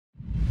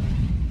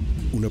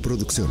una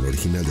producción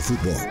original de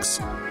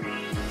Footbox.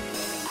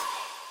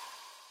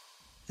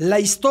 La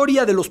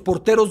historia de los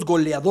porteros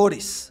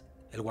goleadores.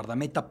 El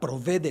guardameta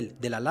Provedel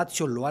de la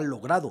Lazio lo ha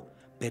logrado,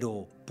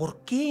 pero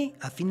 ¿por qué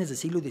a fines del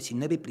siglo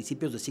XIX y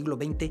principios del siglo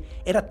XX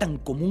era tan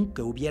común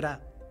que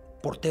hubiera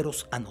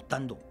porteros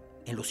anotando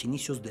en los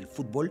inicios del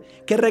fútbol?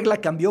 ¿Qué regla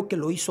cambió que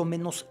lo hizo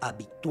menos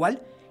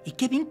habitual? ¿Y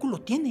qué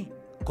vínculo tiene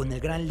con el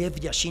gran Lev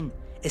Yashin,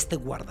 este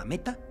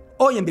guardameta?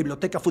 Hoy en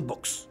Biblioteca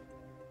Footbox.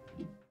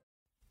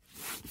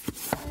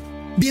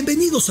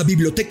 Bienvenidos a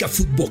Biblioteca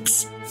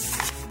Footbox.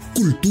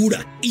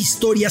 Cultura,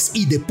 historias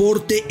y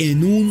deporte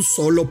en un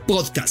solo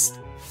podcast.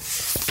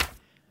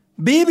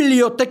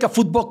 Biblioteca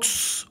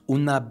Footbox,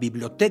 una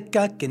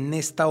biblioteca que en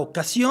esta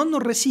ocasión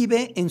nos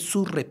recibe en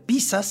sus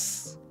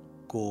repisas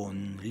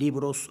con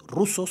libros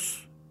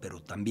rusos,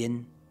 pero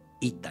también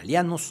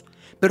italianos,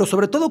 pero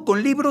sobre todo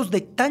con libros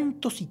de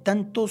tantos y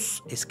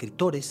tantos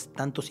escritores,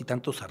 tantos y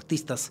tantos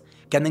artistas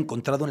que han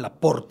encontrado en la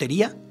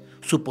portería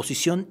su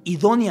posición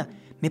idónea.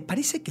 Me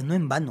parece que no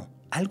en vano,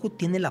 algo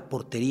tiene la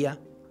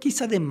portería,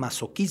 quizá de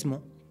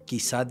masoquismo,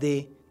 quizá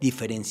de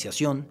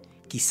diferenciación,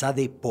 quizá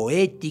de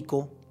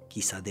poético,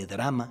 quizá de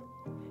drama,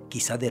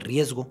 quizá de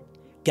riesgo,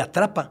 que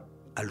atrapa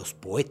a los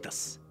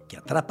poetas, que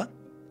atrapa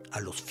a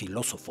los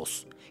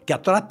filósofos, que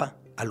atrapa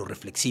a los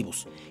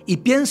reflexivos. Y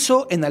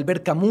pienso en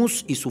Albert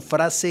Camus y su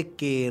frase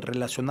que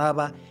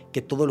relacionaba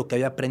que todo lo que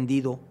había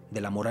aprendido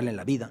de la moral en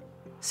la vida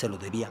se lo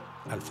debía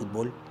al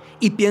fútbol.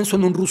 Y pienso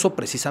en un ruso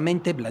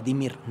precisamente,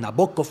 Vladimir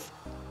Nabokov,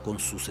 con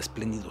sus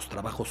espléndidos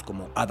trabajos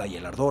como Hada y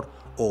el Ardor,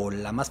 o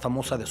la más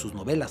famosa de sus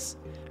novelas,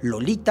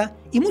 Lolita,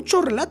 y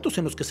muchos relatos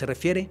en los que se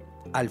refiere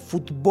al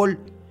fútbol.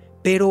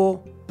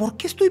 Pero, ¿por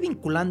qué estoy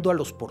vinculando a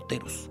los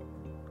porteros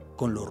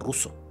con lo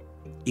ruso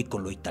y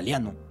con lo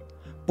italiano?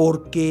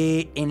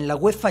 Porque en la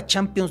UEFA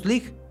Champions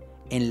League,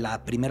 en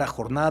la primera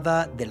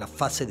jornada de la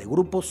fase de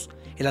grupos,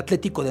 el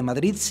Atlético de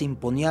Madrid se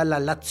imponía a la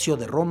Lazio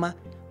de Roma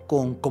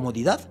con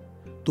comodidad.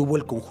 Tuvo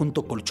el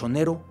conjunto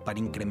colchonero para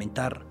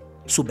incrementar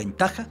su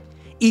ventaja.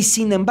 Y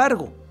sin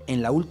embargo,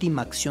 en la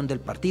última acción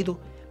del partido,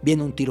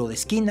 viene un tiro de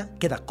esquina,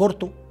 queda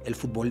corto, el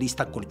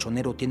futbolista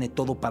colchonero tiene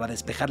todo para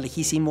despejar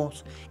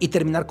lejísimos y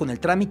terminar con el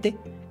trámite.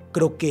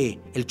 Creo que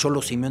el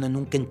Cholo Simeone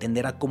nunca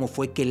entenderá cómo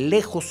fue que,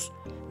 lejos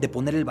de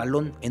poner el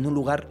balón en un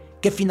lugar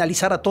que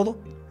finalizara todo,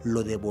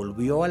 lo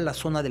devolvió a la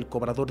zona del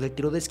cobrador del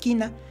tiro de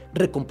esquina,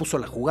 recompuso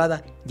la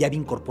jugada y había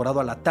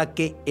incorporado al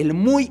ataque el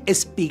muy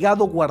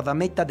espigado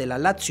guardameta de la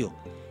Lazio,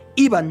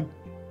 Ivan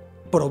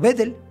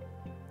Provedel,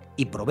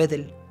 y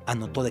Provedel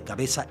anotó de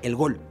cabeza el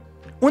gol.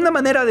 Una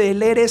manera de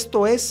leer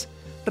esto es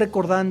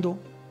recordando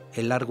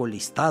el largo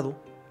listado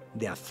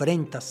de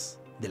afrentas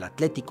del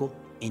Atlético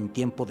en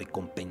tiempo de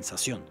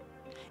compensación,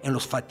 en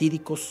los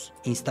fatídicos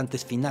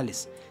instantes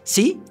finales.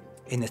 Sí,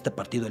 en este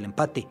partido el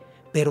empate,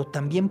 pero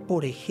también,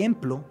 por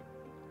ejemplo,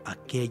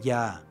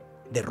 aquella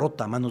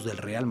derrota a manos del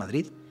Real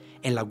Madrid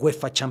en la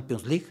UEFA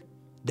Champions League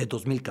de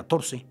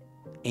 2014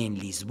 en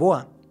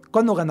Lisboa,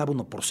 cuando ganaba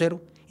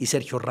 1-0 y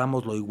Sergio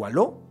Ramos lo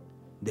igualó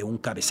de un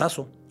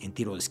cabezazo en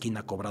tiro de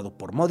esquina cobrado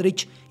por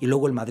Modric, y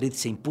luego el Madrid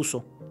se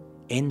impuso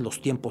en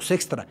los tiempos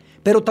extra.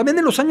 Pero también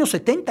en los años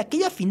 70,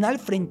 aquella final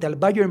frente al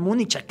Bayern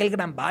Múnich, aquel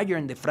gran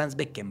Bayern de Franz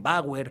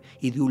Beckenbauer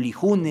y de Uli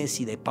Hoeneß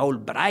y de Paul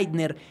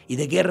Breitner y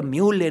de Gerd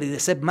Müller y de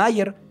Sepp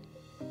Maier.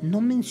 No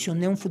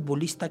mencioné a un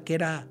futbolista que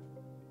era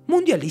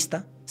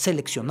mundialista,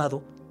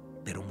 seleccionado,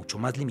 pero mucho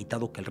más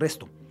limitado que el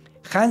resto.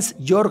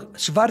 Hans-Jörg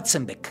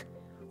Schwarzenbeck,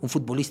 un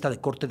futbolista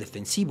de corte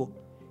defensivo,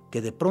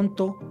 que de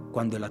pronto,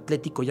 cuando el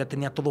Atlético ya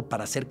tenía todo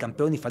para ser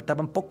campeón y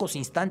faltaban pocos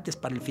instantes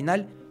para el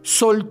final,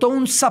 soltó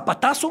un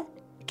zapatazo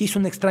que hizo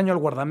un extraño al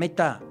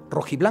guardameta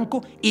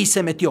rojiblanco y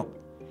se metió.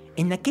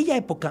 En aquella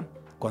época,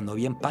 cuando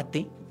había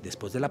empate,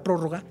 después de la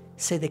prórroga,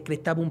 se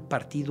decretaba un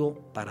partido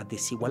para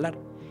desigualar.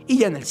 Y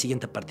ya en el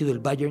siguiente partido el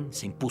Bayern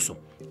se impuso.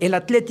 El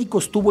Atlético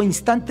estuvo a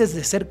instantes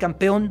de ser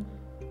campeón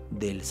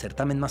del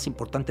certamen más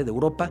importante de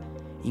Europa,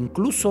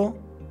 incluso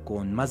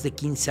con más de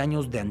 15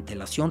 años de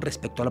antelación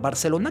respecto al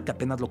Barcelona, que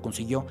apenas lo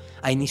consiguió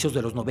a inicios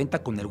de los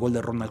 90 con el gol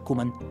de Ronald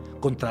Koeman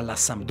contra la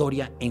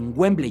Sampdoria en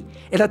Wembley.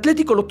 El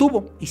Atlético lo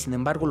tuvo y sin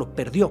embargo lo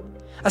perdió.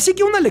 Así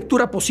que una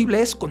lectura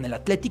posible es con el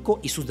Atlético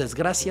y sus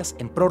desgracias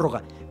en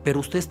prórroga. Pero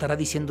usted estará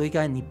diciendo,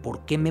 oigan, ¿y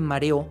por qué me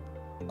mareo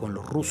con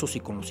los rusos y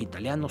con los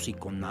italianos y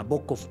con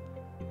Nabokov?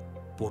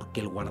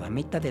 Porque el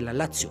guardameta de la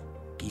Lazio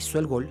que hizo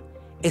el gol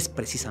es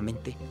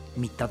precisamente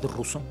mitad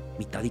ruso,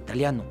 mitad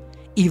italiano.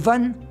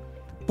 Ivan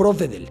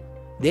Provedel.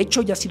 De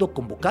hecho, ya ha sido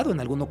convocado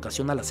en alguna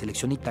ocasión a la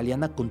selección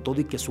italiana, con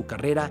todo y que su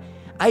carrera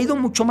ha ido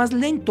mucho más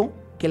lento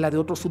que la de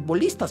otros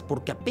futbolistas,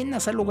 porque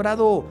apenas ha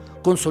logrado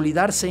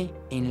consolidarse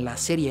en la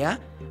Serie A,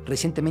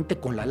 recientemente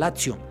con la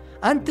Lazio.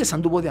 Antes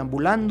anduvo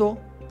deambulando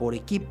por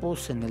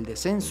equipos en el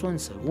descenso, en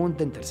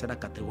segunda, en tercera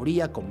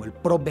categoría, como el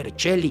Pro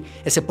Vercelli,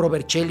 ese Pro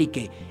Vercelli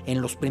que en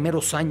los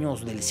primeros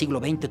años del siglo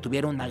XX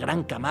tuvieron una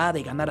gran camada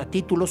y ganara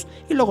títulos,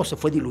 y luego se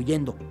fue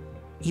diluyendo.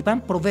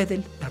 Iván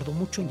Provedel tardó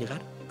mucho en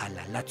llegar a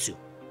la Lazio,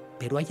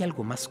 pero hay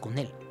algo más con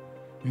él.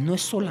 No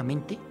es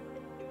solamente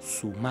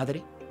su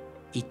madre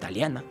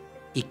italiana,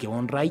 y que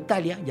honra a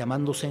Italia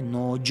llamándose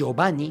no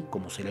Giovanni,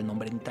 como será el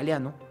nombre en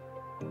italiano,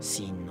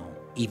 sino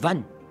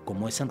Iván,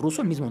 como es en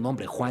ruso el mismo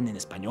nombre, Juan en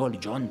español,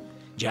 John,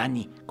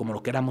 Gianni, como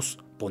lo queramos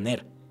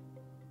poner,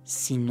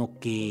 sino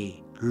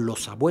que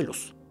los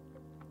abuelos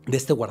de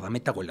este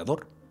guardameta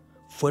goleador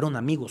fueron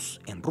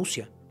amigos en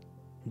Rusia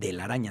de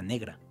la araña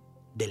negra,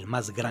 del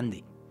más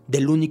grande,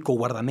 del único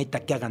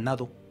guardameta que ha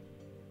ganado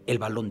el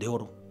Balón de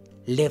Oro,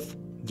 Lev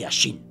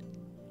Yashin.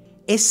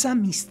 Esa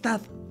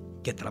amistad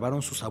que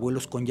trabaron sus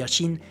abuelos con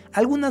Yashin,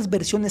 algunas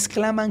versiones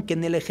claman que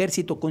en el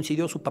ejército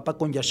coincidió su papá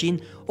con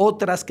Yashin,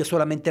 otras que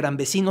solamente eran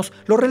vecinos,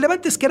 lo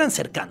relevante es que eran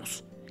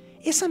cercanos.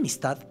 Esa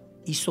amistad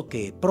hizo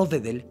que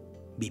Provedel,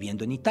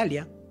 viviendo en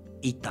Italia,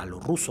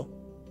 ítalo-ruso,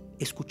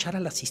 escuchara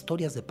las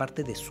historias de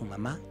parte de su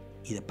mamá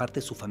y de parte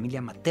de su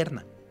familia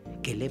materna,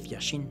 que Lev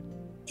Yashin,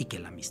 y que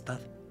la amistad.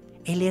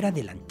 Él era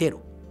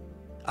delantero,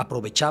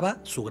 aprovechaba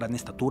su gran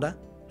estatura,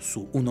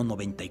 su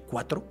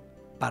 1.94,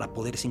 para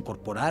poderse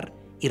incorporar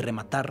y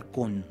rematar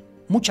con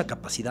mucha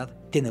capacidad.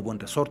 Tiene buen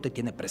resorte,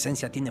 tiene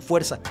presencia, tiene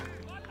fuerza.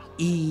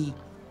 Y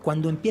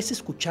cuando empieza a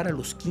escuchar a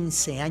los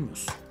 15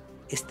 años,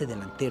 este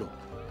delantero,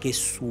 que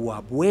su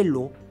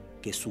abuelo,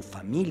 que su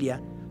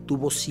familia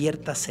tuvo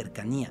cierta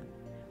cercanía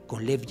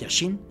con Lev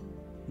Yashin,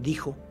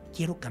 dijo,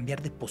 quiero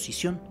cambiar de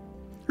posición.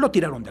 Lo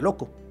tiraron de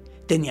loco.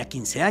 Tenía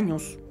 15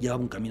 años,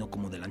 llevaba un camino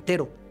como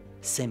delantero.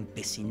 Se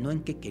empecinó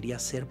en que quería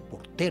ser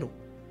portero,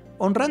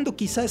 honrando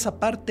quizá esa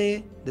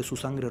parte de su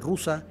sangre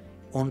rusa,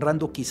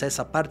 honrando quizá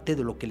esa parte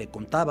de lo que le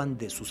contaban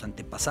de sus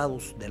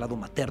antepasados del lado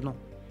materno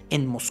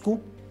en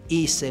Moscú,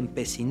 y se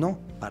empecinó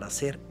para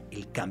hacer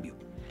el cambio.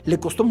 Le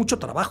costó mucho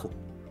trabajo.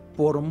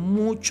 Por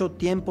mucho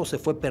tiempo se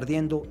fue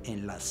perdiendo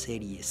en la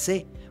Serie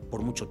C,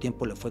 por mucho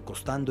tiempo le fue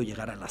costando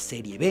llegar a la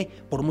Serie B,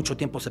 por mucho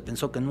tiempo se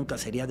pensó que nunca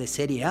sería de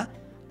Serie A,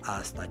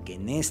 hasta que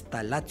en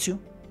esta Lazio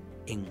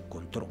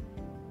encontró,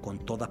 con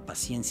toda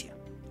paciencia,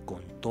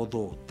 con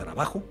todo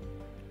trabajo,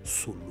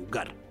 su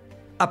lugar.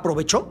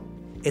 Aprovechó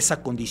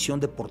esa condición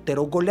de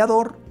portero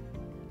goleador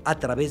a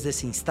través de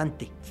ese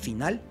instante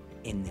final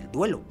en el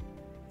duelo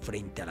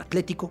frente al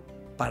Atlético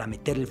para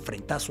meter el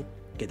frentazo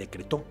que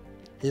decretó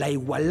la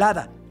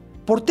igualada.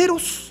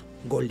 Porteros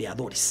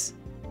goleadores.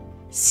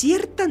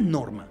 Cierta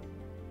norma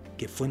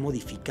que fue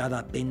modificada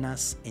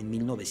apenas en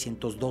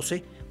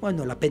 1912,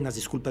 bueno, apenas,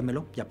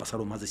 discúlpenmelo, ya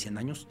pasaron más de 100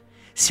 años,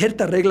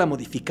 cierta regla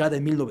modificada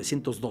en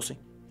 1912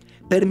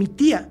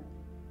 permitía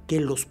que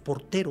los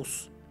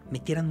porteros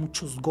metieran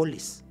muchos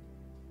goles.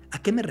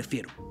 ¿A qué me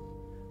refiero?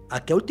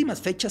 A que a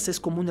últimas fechas es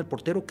común el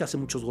portero que hace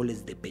muchos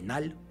goles de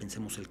penal.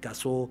 Pensemos el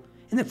caso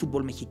en el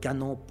fútbol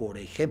mexicano, por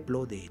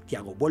ejemplo, de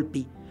Thiago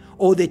Volpi,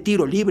 o de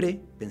tiro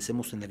libre,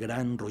 pensemos en el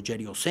gran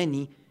Rogerio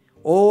Ceni,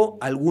 o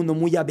alguno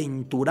muy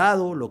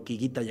aventurado, lo que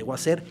Higuita llegó a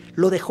hacer.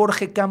 Lo de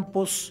Jorge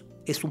Campos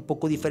es un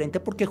poco diferente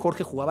porque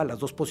Jorge jugaba las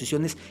dos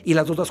posiciones y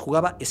las dos las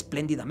jugaba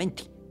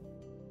espléndidamente.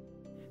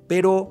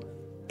 Pero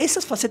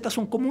esas facetas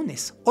son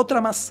comunes.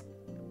 Otra más,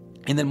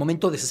 en el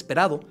momento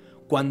desesperado,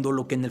 cuando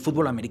lo que en el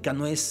fútbol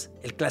americano es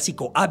el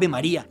clásico Ave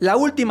María. La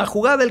última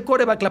jugada, el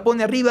quarterback la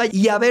pone arriba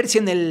y a ver si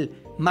en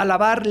el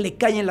malabar le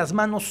cae en las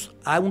manos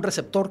a un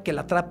receptor que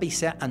la atrape y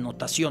sea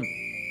anotación.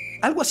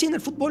 Algo así en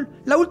el fútbol.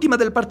 La última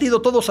del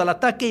partido, todos al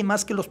ataque, y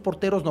más que los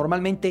porteros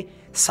normalmente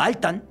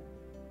saltan,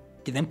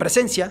 tienen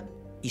presencia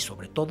y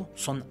sobre todo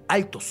son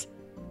altos.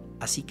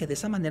 Así que de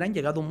esa manera han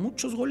llegado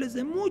muchos goles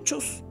de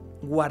muchos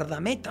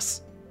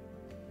guardametas.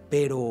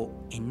 Pero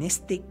en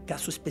este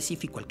caso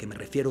específico al que me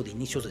refiero de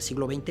inicios del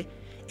siglo XX,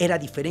 era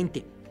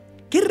diferente.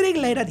 ¿Qué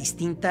regla era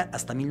distinta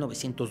hasta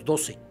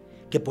 1912?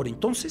 Que por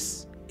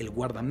entonces el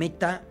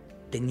guardameta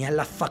tenía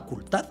la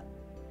facultad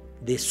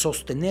de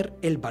sostener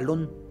el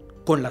balón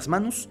con las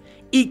manos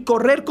y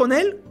correr con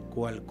él,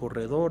 cual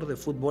corredor de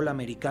fútbol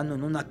americano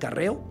en un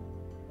acarreo,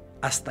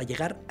 hasta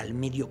llegar al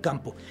medio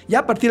campo. Ya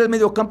a partir del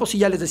medio campo sí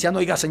ya les decían,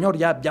 oiga señor,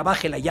 ya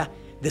bájela, ya,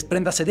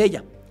 despréndase de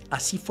ella.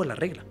 Así fue la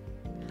regla.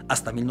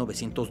 Hasta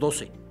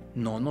 1912.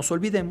 No nos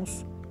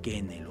olvidemos que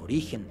en el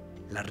origen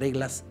las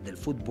reglas del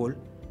fútbol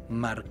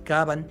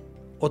marcaban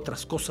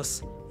otras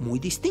cosas muy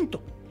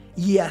distinto.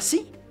 Y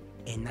así,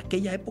 en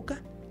aquella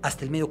época,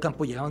 hasta el medio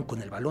campo llegaban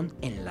con el balón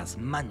en las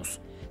manos,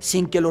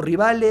 sin que los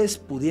rivales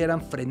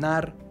pudieran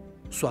frenar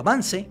su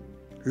avance.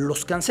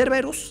 Los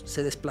cancerberos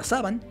se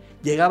desplazaban,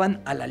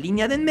 llegaban a la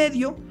línea de en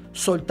medio,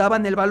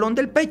 soltaban el balón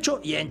del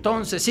pecho y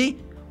entonces sí,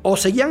 o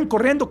seguían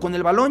corriendo con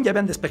el balón, ya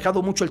habían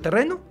despejado mucho el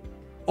terreno,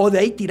 o de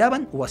ahí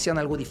tiraban o hacían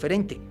algo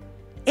diferente.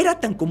 Era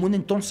tan común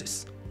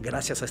entonces,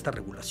 gracias a esta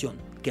regulación,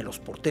 que los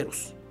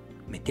porteros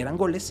metieran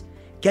goles,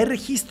 que hay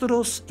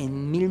registros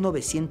en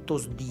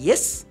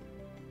 1910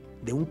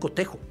 de un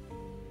cotejo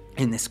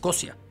en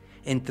Escocia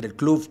entre el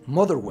club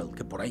Motherwell,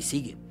 que por ahí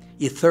sigue,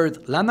 y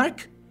Third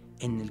Lanark,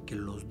 en el que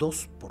los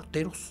dos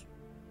porteros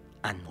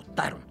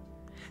anotaron.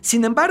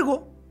 Sin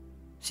embargo,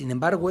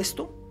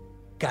 esto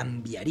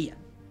cambiaría.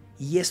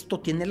 Y esto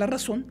tiene la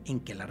razón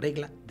en que la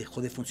regla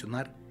dejó de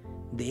funcionar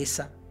de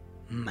esa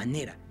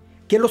manera.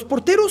 Que los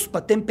porteros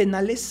pateen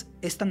penales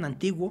es tan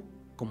antiguo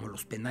como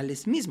los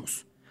penales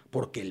mismos,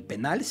 porque el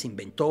penal se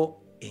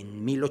inventó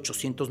en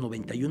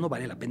 1891,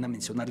 vale la pena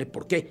mencionarle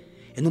por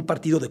qué. En un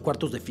partido de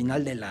cuartos de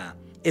final de la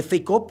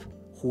FA Cup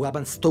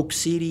jugaban Stoke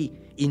City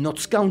y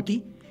Notts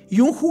County y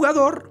un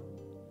jugador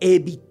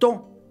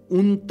evitó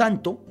un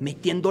tanto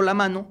metiendo la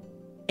mano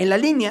en la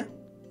línea,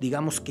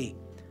 digamos que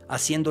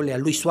haciéndole a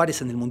Luis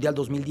Suárez en el Mundial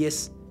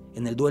 2010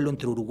 en el duelo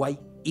entre Uruguay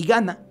y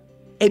Ghana,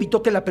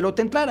 evitó que la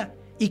pelota entrara.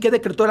 ¿Y qué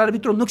decretó el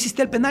árbitro? No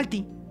existía el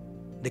penalti.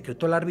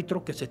 Decretó el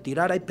árbitro que se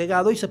tirara y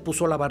pegado y se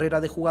puso la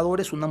barrera de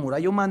jugadores, una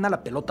muralla humana,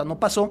 la pelota no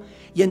pasó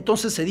y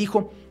entonces se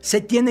dijo,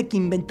 se tiene que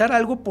inventar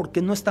algo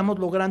porque no estamos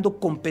logrando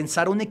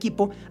compensar a un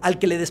equipo al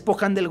que le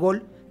despojan del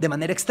gol de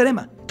manera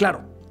extrema.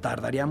 Claro,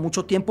 tardaría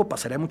mucho tiempo,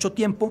 pasaría mucho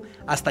tiempo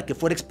hasta que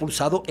fuera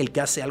expulsado el que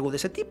hace algo de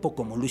ese tipo,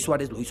 como Luis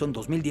Suárez lo hizo en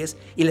 2010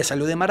 y le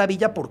salió de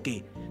maravilla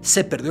porque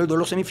se perdió el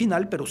duelo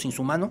semifinal, pero sin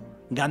su mano,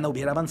 Ghana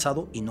hubiera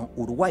avanzado y no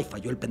Uruguay.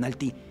 Falló el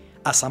penalti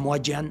a Samoa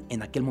Gyan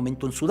en aquel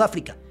momento en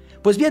Sudáfrica.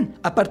 Pues bien,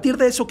 a partir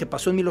de eso que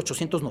pasó en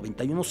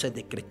 1891 se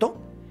decretó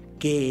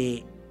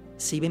que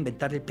se iba a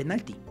inventar el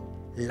penalti,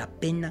 la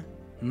pena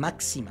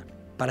máxima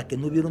para que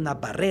no hubiera una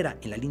barrera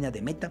en la línea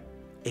de meta,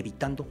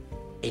 evitando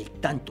el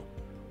tanto.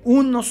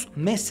 Unos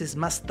meses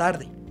más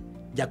tarde,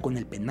 ya con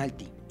el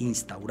penalti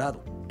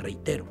instaurado,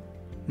 reitero,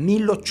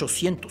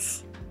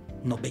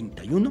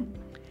 1891,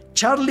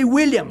 Charlie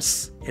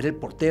Williams era el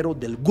portero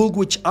del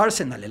Woolwich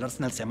Arsenal. El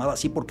Arsenal se llamaba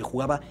así porque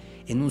jugaba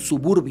en un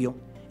suburbio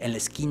en la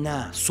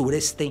esquina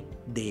sureste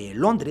de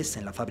Londres,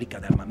 en la fábrica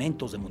de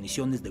armamentos, de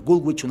municiones de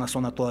Woolwich, una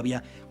zona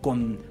todavía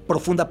con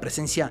profunda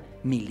presencia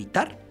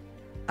militar.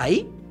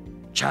 Ahí,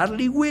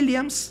 Charlie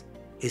Williams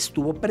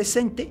estuvo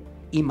presente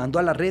y mandó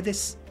a las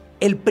redes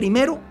el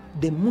primero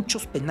de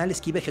muchos penales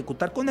que iba a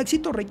ejecutar con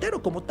éxito.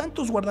 Reitero, como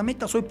tantos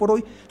guardametas hoy por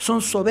hoy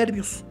son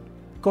soberbios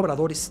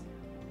cobradores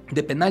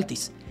de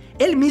penaltis.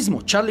 Él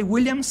mismo, Charlie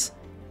Williams,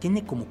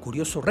 tiene como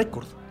curioso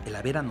récord el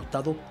haber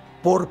anotado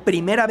por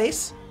primera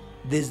vez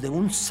desde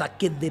un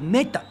saque de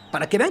meta,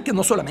 para que vean que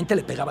no solamente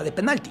le pegaba de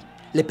penalti,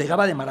 le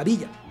pegaba de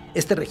maravilla.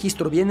 Este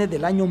registro viene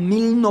del año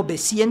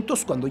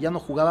 1900, cuando ya no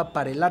jugaba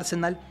para el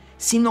Arsenal,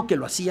 sino que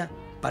lo hacía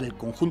para el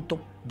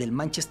conjunto del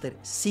Manchester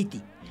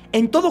City.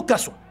 En todo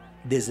caso,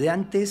 desde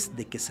antes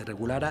de que se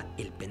regulara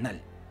el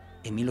penal,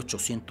 en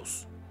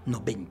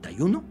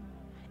 1891,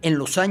 en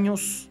los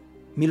años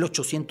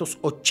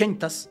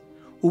 1880,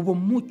 hubo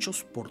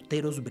muchos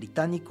porteros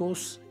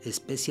británicos,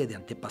 especie de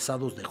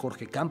antepasados de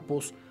Jorge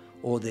Campos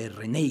o de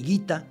René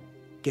Higuita,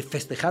 que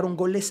festejaron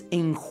goles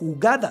en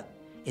jugada.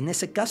 En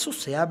ese caso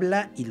se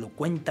habla y lo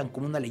cuentan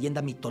como una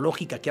leyenda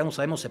mitológica que ya no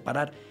sabemos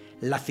separar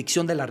la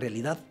ficción de la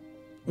realidad.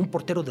 Un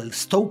portero del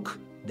Stoke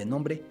de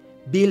nombre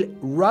Bill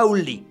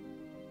Rowley.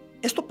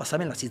 Esto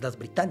pasaba en las Islas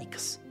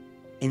Británicas.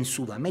 En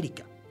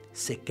Sudamérica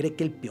se cree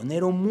que el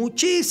pionero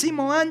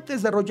muchísimo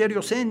antes de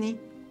Rogerio Ceni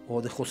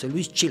o de José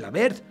Luis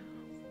Chilavert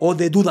o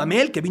de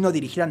Dudamel, que vino a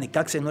dirigir a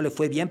Necaxa y no le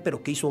fue bien,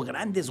 pero que hizo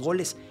grandes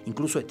goles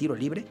incluso de tiro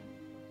libre.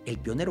 El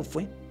pionero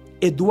fue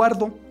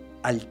Eduardo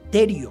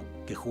Alterio,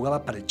 que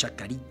jugaba para el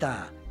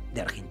Chacarita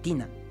de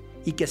Argentina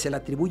y que se le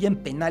atribuyen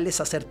penales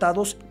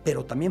acertados,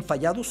 pero también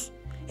fallados,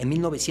 en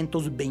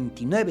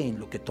 1929, en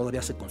lo que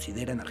todavía se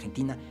considera en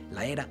Argentina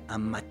la era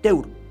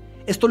amateur.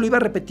 Esto lo iba a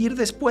repetir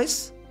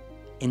después,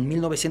 en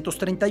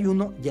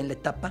 1931, ya en la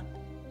etapa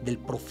del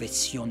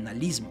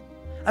profesionalismo.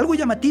 Algo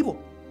llamativo,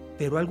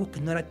 pero algo que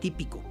no era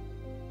típico,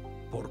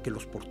 porque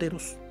los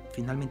porteros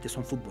finalmente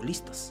son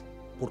futbolistas,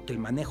 porque el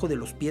manejo de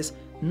los pies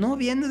no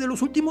viene de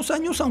los últimos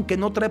años, aunque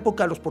en otra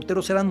época los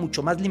porteros eran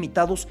mucho más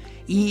limitados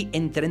y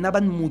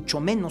entrenaban mucho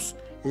menos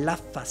la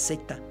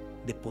faceta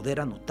de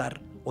poder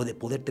anotar o de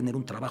poder tener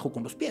un trabajo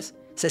con los pies.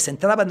 Se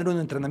centraban en un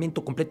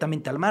entrenamiento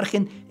completamente al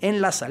margen, en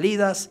las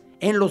salidas,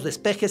 en los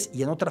despejes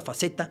y en otra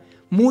faceta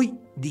muy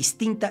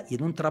distinta y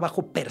en un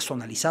trabajo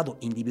personalizado,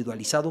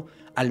 individualizado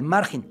al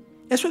margen.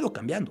 Eso ha ido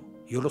cambiando.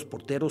 Y hoy los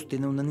porteros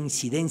tienen una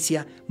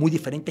incidencia muy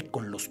diferente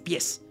con los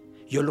pies.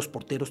 Y hoy los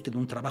porteros tienen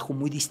un trabajo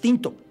muy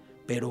distinto.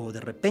 Pero de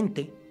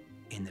repente,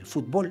 en el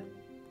fútbol,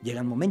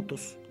 llegan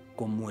momentos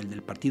como el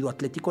del partido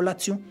Atlético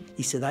Lazio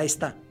y se da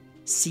esta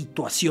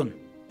situación.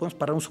 ¿Podemos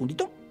parar un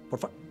segundito, por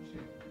favor?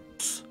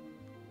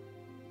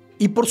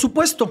 Y por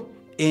supuesto,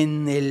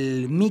 en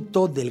el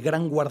mito del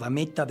gran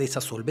guardameta, de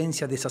esa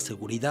solvencia, de esa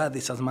seguridad, de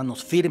esas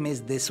manos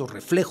firmes, de esos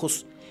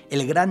reflejos,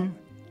 el gran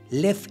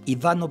Lev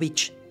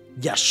Ivanovich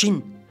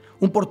Yashin,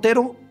 un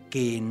portero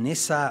que en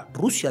esa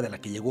Rusia de la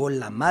que llegó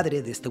la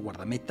madre de este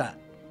guardameta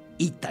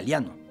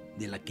italiano,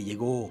 de la que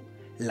llegó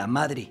la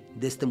madre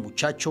de este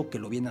muchacho que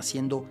lo viene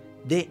haciendo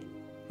de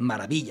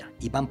maravilla,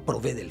 Iván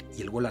Provedel,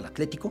 y el gol al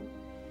Atlético.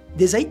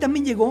 Desde ahí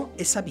también llegó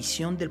esa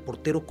visión del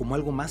portero como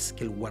algo más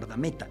que el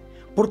guardameta.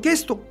 ¿Por qué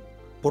esto?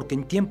 Porque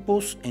en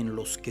tiempos en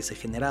los que se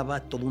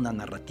generaba toda una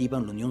narrativa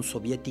en la Unión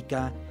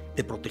Soviética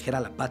de proteger a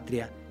la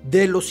patria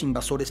de los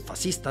invasores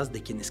fascistas,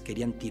 de quienes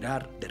querían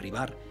tirar,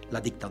 derribar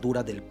la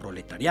dictadura del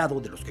proletariado,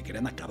 de los que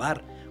querían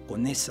acabar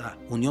con esa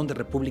Unión de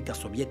Repúblicas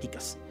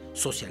Soviéticas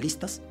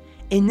socialistas,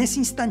 en ese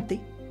instante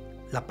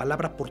la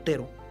palabra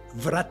portero,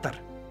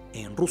 vratar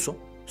en ruso,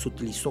 se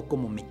utilizó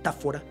como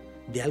metáfora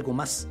de algo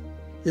más.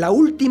 La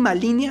última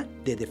línea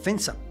de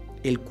defensa,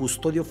 el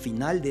custodio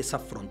final de esa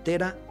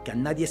frontera que a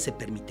nadie se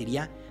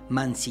permitiría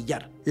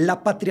mancillar.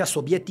 La patria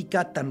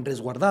soviética tan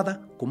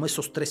resguardada como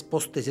esos 3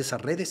 postes de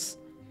esas redes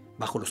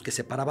bajo los que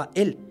se paraba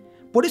él.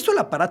 Por eso el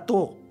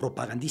aparato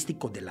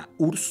propagandístico de la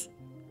URSS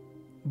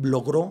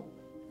logró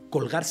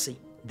colgarse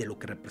de lo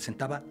que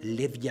representaba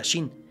Lev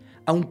Yashin,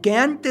 aunque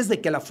antes de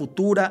que la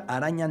futura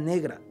araña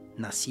negra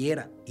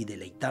naciera y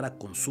deleitara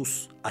con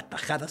sus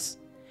atajadas,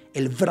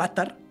 el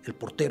vratar, el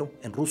portero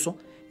en ruso,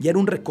 ya era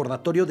un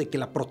recordatorio de que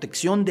la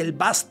protección del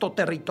vasto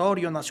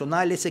territorio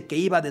nacional, ese que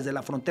iba desde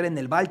la frontera en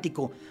el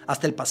Báltico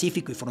hasta el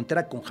Pacífico y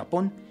frontera con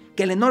Japón,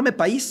 que el enorme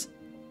país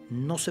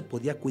no se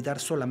podía cuidar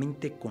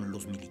solamente con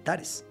los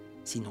militares,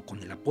 sino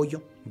con el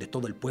apoyo de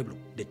todo el pueblo,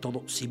 de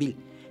todo civil.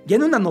 Ya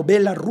en una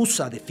novela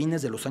rusa de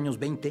fines de los años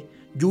 20,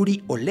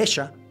 Yuri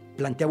Olesha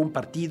planteaba un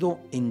partido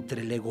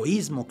entre el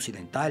egoísmo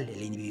occidental,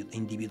 el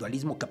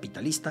individualismo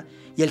capitalista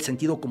y el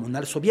sentido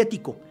comunal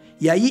soviético.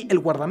 Y ahí el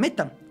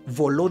guardameta,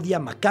 Volodya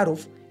Makarov,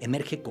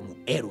 emerge como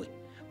héroe.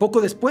 Poco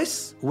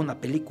después hubo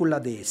una película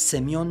de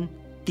Semyon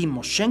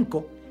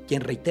Timoshenko,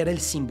 quien reitera el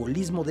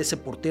simbolismo de ese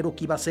portero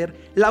que iba a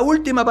ser la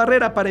última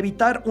barrera para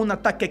evitar un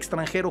ataque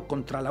extranjero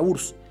contra la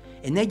URSS.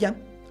 En ella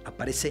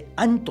aparece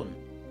Anton,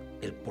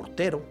 el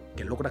portero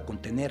que logra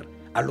contener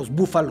a los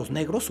búfalos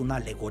negros, una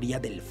alegoría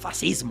del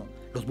fascismo,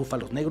 los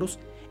búfalos negros,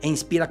 e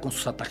inspira con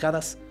sus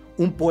atajadas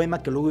un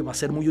poema que luego iba a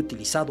ser muy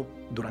utilizado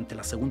durante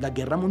la Segunda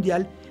Guerra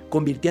Mundial,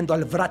 convirtiendo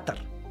al vratar,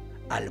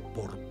 al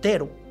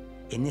portero,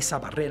 en esa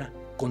barrera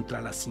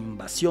contra las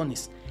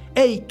invasiones.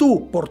 ¡Ey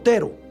tú,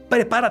 portero,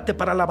 prepárate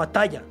para la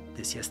batalla!,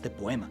 decía este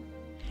poema.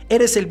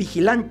 Eres el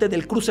vigilante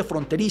del cruce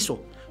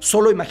fronterizo,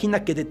 solo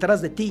imagina que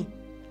detrás de ti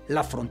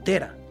la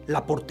frontera,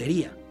 la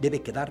portería,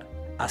 debe quedar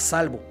a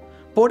salvo.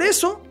 Por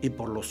eso, y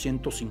por los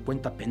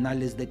 150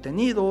 penales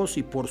detenidos,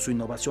 y por su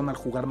innovación al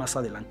jugar más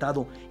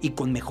adelantado y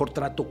con mejor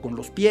trato con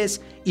los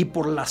pies, y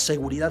por la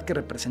seguridad que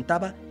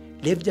representaba,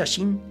 Lev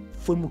Yashin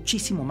fue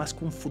muchísimo más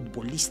que un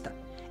futbolista.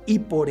 Y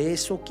por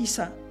eso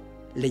quizá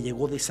le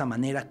llegó de esa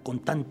manera con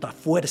tanta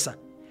fuerza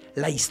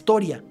la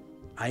historia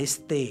a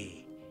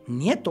este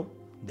nieto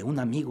de un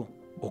amigo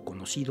o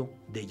conocido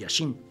de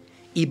Yashin,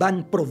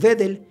 Iván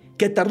Provedel,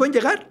 que tardó en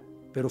llegar,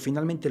 pero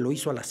finalmente lo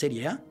hizo a la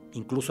Serie A,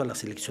 incluso a la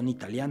selección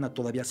italiana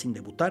todavía sin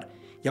debutar,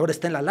 y ahora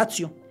está en la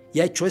Lazio y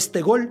ha hecho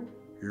este gol,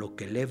 lo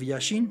que Lev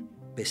Yashin,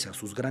 pese a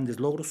sus grandes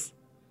logros,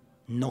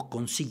 no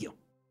consiguió.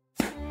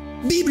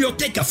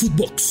 Biblioteca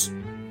Footbox.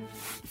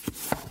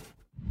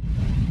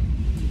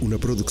 Una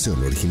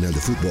producción original de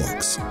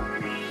Footbox.